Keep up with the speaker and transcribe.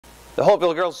The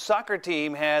Holtville girls soccer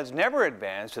team has never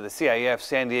advanced to the CIF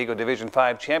San Diego Division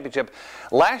 5 championship.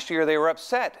 Last year they were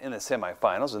upset in the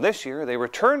semifinals, and this year they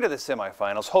returned to the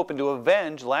semifinals hoping to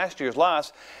avenge last year's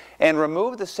loss and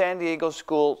remove the San Diego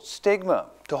school stigma.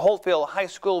 To Holtville High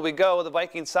School we go, the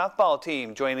Vikings softball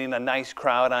team joining a nice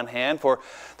crowd on hand for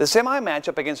the semi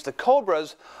matchup against the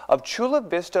Cobras of Chula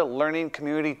Vista Learning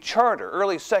Community Charter.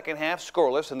 Early second half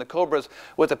scoreless, and the Cobras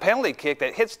with a penalty kick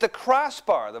that hits the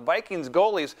crossbar. The Vikings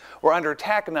goalies were under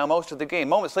attack now most of the game.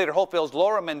 Moments later, Holtville's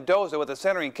Laura Mendoza with a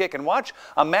centering kick, and watch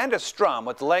Amanda Strom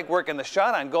with the leg work and the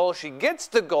shot on goal. She gets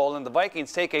the goal, and the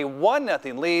Vikings take a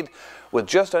 1-0 lead with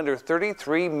just under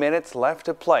 33 minutes left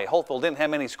to play. Holtville didn't have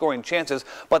many scoring chances,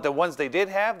 but the ones they did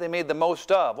have, they made the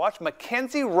most of. Watch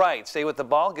Mackenzie Wright stay with the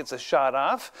ball, gets a shot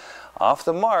off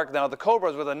the mark. Now the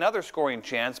Cobras with another scoring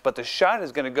chance, but the shot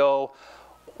is going to go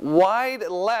wide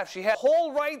left. She had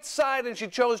whole right side and she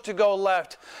chose to go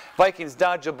left. Vikings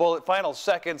dodge a bullet. Final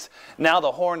seconds. Now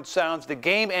the horn sounds. The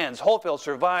game ends. Holtville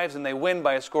survives and they win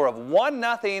by a score of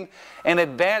 1-0 and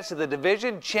advance to the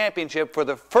division championship for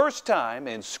the first time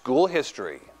in school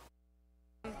history.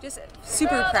 Just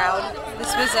super proud.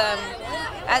 This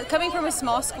was coming from a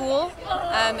small school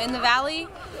in the Valley.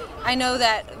 I know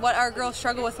that what our girls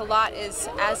struggle with a lot is,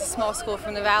 as a small school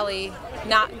from the Valley,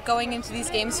 not going into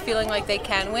these games feeling like they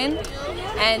can win.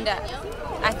 And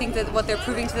I think that what they're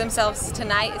proving to themselves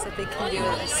tonight is that they can do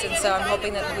this. And so I'm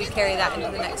hoping that we carry that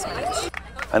into the next match.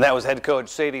 And that was head coach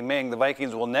Sadie Ming. The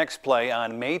Vikings will next play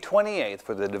on May 28th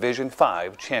for the Division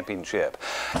 5 championship.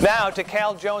 Now to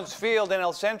Cal Jones Field in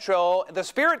El Centro. The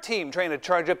Spirit team trying to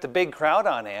charge up the big crowd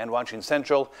on hand, watching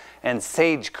Central and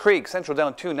Sage Creek. Central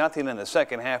down 2-0 in the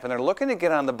second half, and they're looking to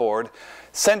get on the board.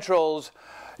 Central's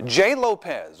Jay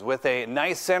Lopez with a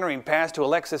nice centering pass to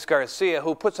Alexis Garcia,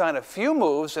 who puts on a few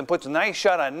moves and puts a nice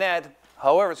shot on net.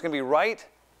 However, it's going to be right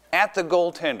at the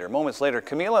goaltender. Moments later,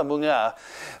 Camila Munga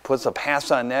puts a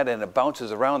pass on net and it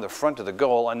bounces around the front of the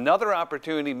goal. Another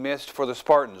opportunity missed for the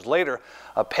Spartans. Later,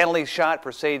 a penalty shot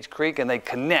for Sage Creek and they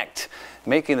connect,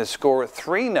 making the score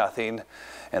 3-0.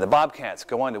 And the Bobcats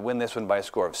go on to win this one by a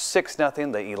score of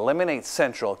 6-0. They eliminate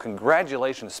Central.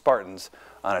 Congratulations, Spartans,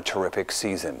 on a terrific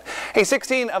season. Hey,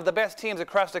 16 of the best teams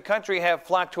across the country have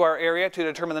flocked to our area to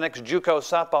determine the next JUCO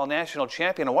softball national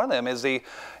champion. And one of them is the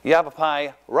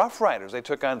Yavapai Rough Riders. They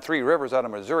took on Three Rivers out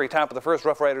of Missouri. Top of the first,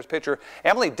 Rough Riders pitcher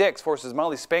Emily Dix forces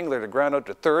Molly Spangler to ground out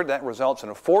to third. That results in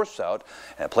a force out.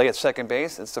 And play at second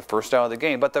base. It's the first out of the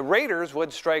game. But the Raiders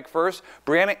would strike first.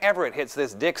 Brianna Everett hits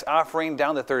this Dix offering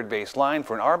down the third base line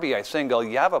for an RBI single.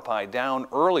 Yavapai down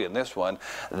early in this one.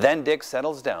 Then Dix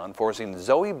settles down, forcing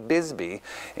Zoe Bisbee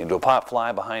into a pop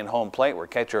fly behind home plate where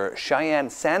catcher Cheyenne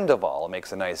Sandoval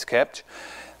makes a nice catch.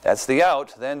 That's the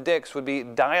out. Then Dix would be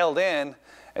dialed in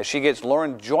as she gets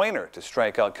Lauren Joyner to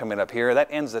strike out coming up here. That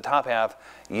ends the top half.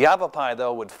 Yavapai,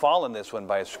 though, would fall in this one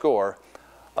by a score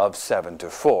of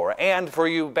 7-4. And for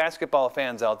you basketball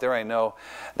fans out there, I know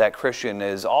that Christian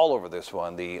is all over this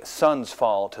one. The Suns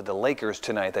fall to the Lakers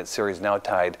tonight. That series now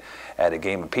tied at a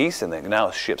game apiece, and it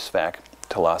now ships back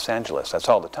to Los Angeles. That's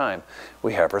all the time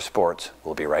we have for sports.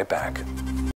 We'll be right back.